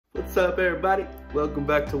What's up, everybody? Welcome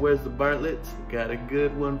back to Where's the Bartletts. Got a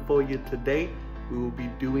good one for you today. We will be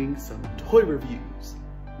doing some toy reviews.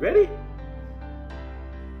 Ready?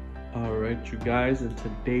 Alright, you guys, in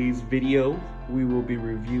today's video, we will be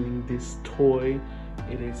reviewing this toy.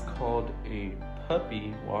 It is called a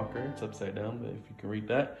puppy walker. It's upside down, but if you can read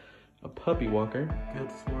that. A puppy walker. Good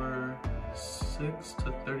for 6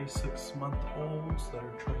 to 36 month olds that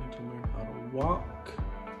are trying to learn how to walk.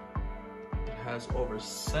 It has over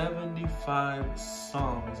 75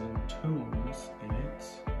 songs and tunes in it.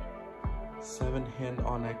 7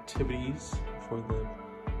 hand-on activities for the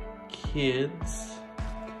kids.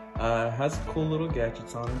 It has cool little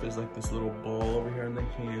gadgets on it. There's like this little ball over here in the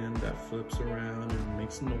hand that flips around and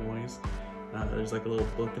makes noise. There's like a little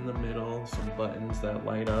book in the middle, some buttons that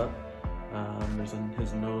light up.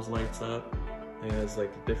 His nose lights up. It has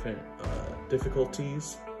like different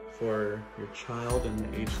difficulties for your child and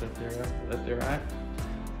the age that they're at.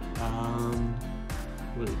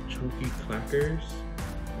 With chunky clackers,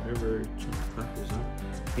 whatever chunky clackers are.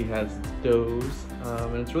 He has those,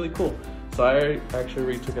 and it's really cool. So I actually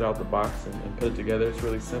already took it out the box and put it together. It's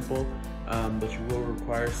really simple, but you will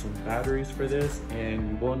require some batteries for this,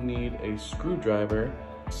 and you will need a screwdriver.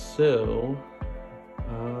 So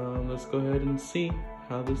let's go ahead and see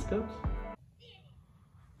how this goes.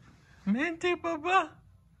 Mente, papa.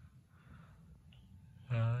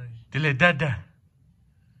 Dile dada.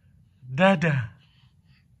 Dada.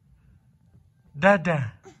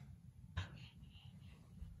 Dada.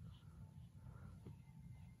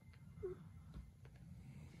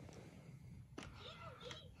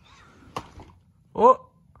 Oh.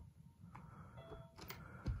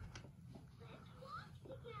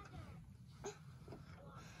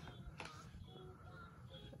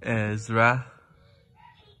 Ezra.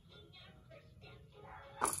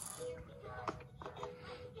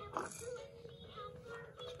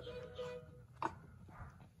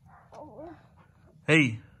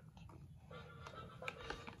 Hey.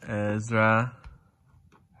 Ezra.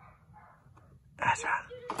 Ezra.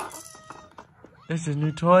 This is a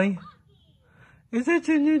new toy? Is that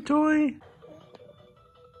your new toy?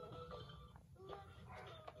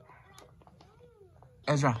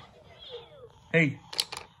 Ezra. Hey.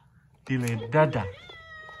 Dile dada.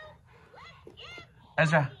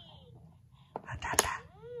 Ezra. Dada.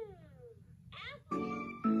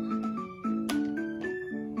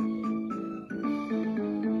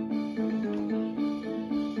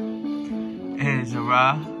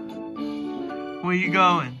 Ezra. Where you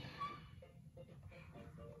going?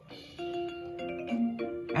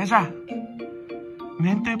 Ezra.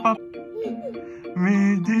 Mente, pop.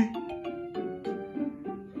 Mente.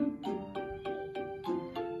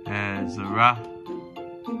 Ezra.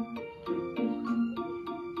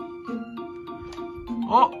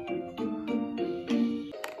 Oh.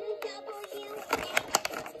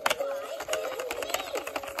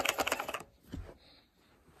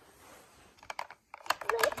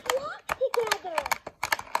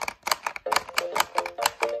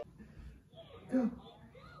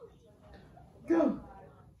 Go.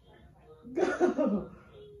 Go.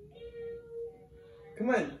 Come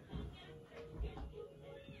on.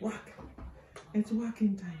 Walk. It's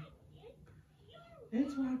walking time.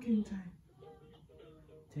 It's walking time.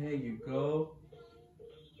 There you go.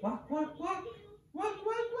 Walk, walk, walk. Walk, walk,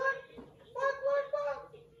 walk. Walk, walk,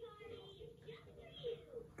 walk.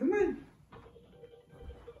 Come on.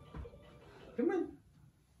 Come on.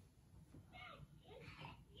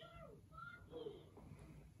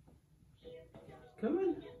 Come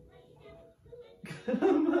on.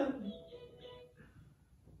 Come on.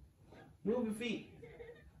 Move your feet.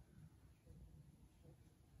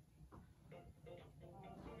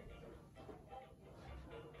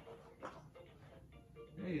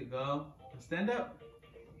 There you go. Stand up.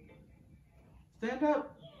 Stand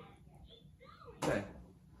up. Okay.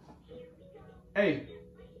 Hey.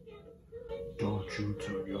 Don't you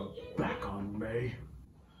turn your back on me.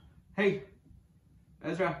 Hey.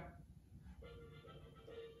 Ezra.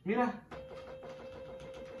 Mira.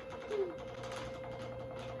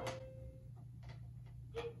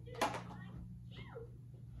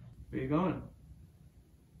 Where you going?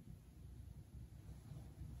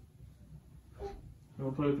 You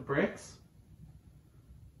wanna play with the bricks?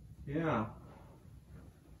 Yeah.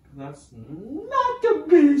 That's not the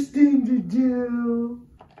best thing to do.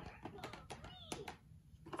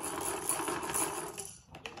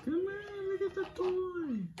 Come on, look at the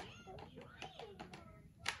toy.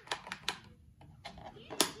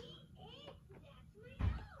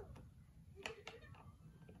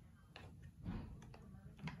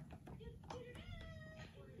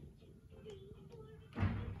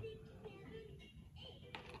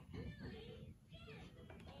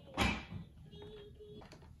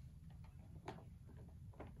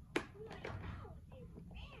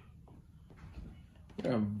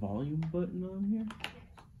 volume button on here?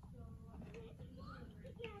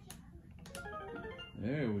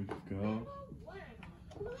 There we go.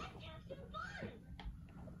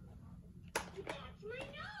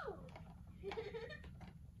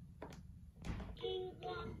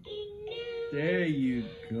 There you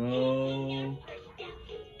go.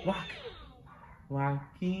 Walk.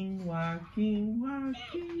 Walking, walking,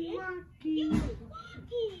 walking, walking.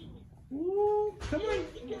 Ooh, come on.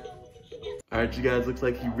 Alright, you guys, looks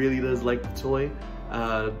like he really does like the toy.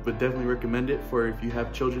 But definitely recommend it for if you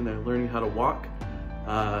have children that are learning how to walk.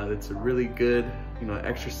 It's a really good,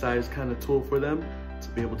 exercise kind of tool for them to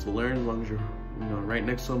be able to learn as long as you're, right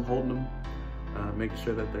next to them, holding them, making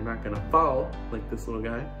sure that they're not gonna fall like this little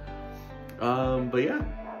guy. But yeah,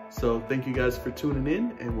 so thank you guys for tuning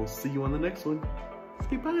in, and we'll see you on the next one.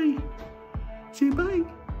 Say bye. Say bye.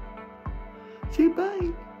 Say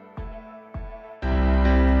bye.